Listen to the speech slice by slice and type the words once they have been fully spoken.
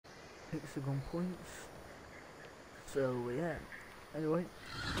hexagon points. So yeah, anyway,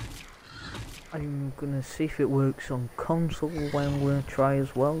 I'm gonna see if it works on console when I'm gonna try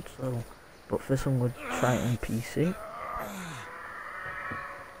as well. So, but first I'm gonna try it on PC.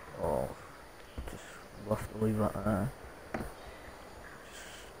 Oh, just we'll have to leave that there.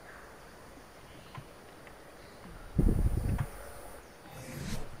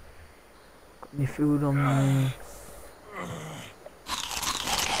 Got any food on me?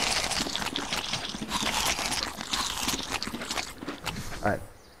 Alright,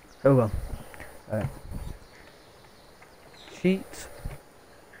 here we go. Alright. Cheat.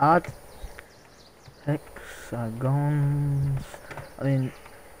 Add. Hexagons. I mean,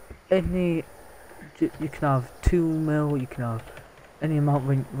 any. You can have 2 mil, you can have any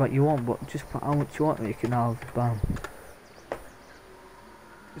amount that you want, but just put how much you want and you can have. Bam.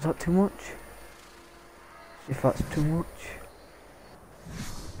 Is that too much? See if that's too much.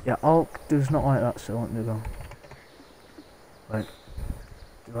 Yeah, Alk does not like that, so let me go. Right.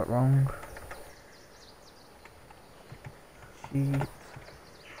 Do that wrong. Cheat.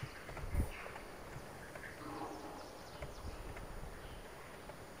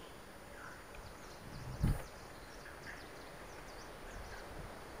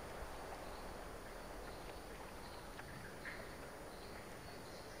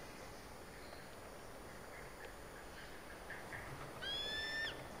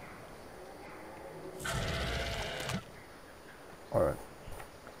 Alright.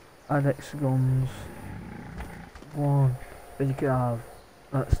 Add hexagons. 1. Then you can have.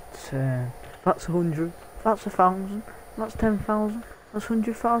 That's 10. That's 100. That's 1,000. That's 10,000. That's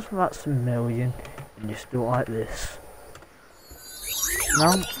 100,000. That's 1,000,000. And just do it like this.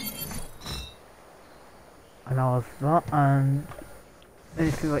 Now. And I'll have that and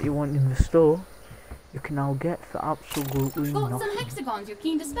anything that you want in the store, you can now get for absolutely Got nothing. some hexagons you're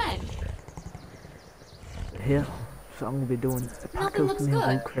keen to spend? Here. So I'm going to be doing a pack opening,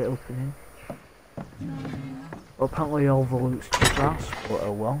 loot crate opening. Well, apparently all the loot's trash, but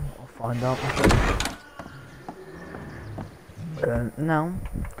oh well, I'll find out myself. Now,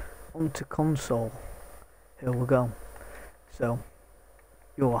 onto console. Here we go. So,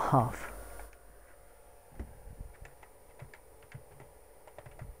 you'll have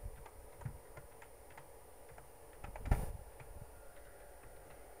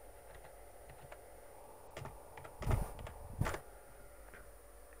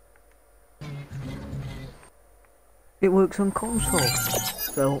it works on console.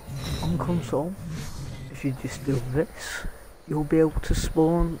 So on console, if you just do this, you'll be able to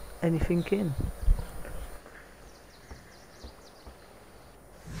spawn anything in.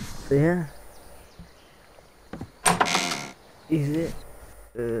 So yeah, easy.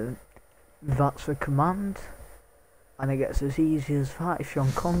 That's a command, and it gets as easy as that if you're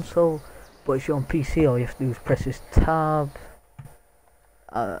on console. But if you're on PC, all you have to do is press this tab.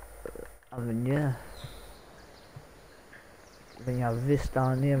 And then yeah. Then you have this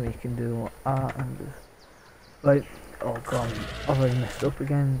down here where you can do art and right. Oh god, I've already messed up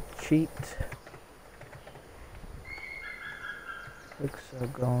again. Cheat.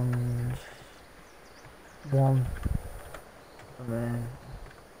 Hexagons. 1. And then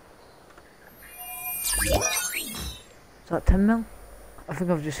is that 10 mil? I think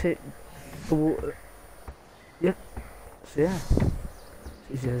I've just hit the water. Yep. So yeah.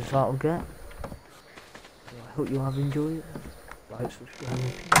 It's easy as that'll get. So I hope you have enjoyed it. Like, subscribe,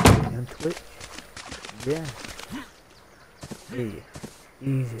 and on Twitch. Yeah.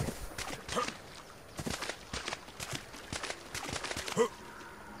 Easy.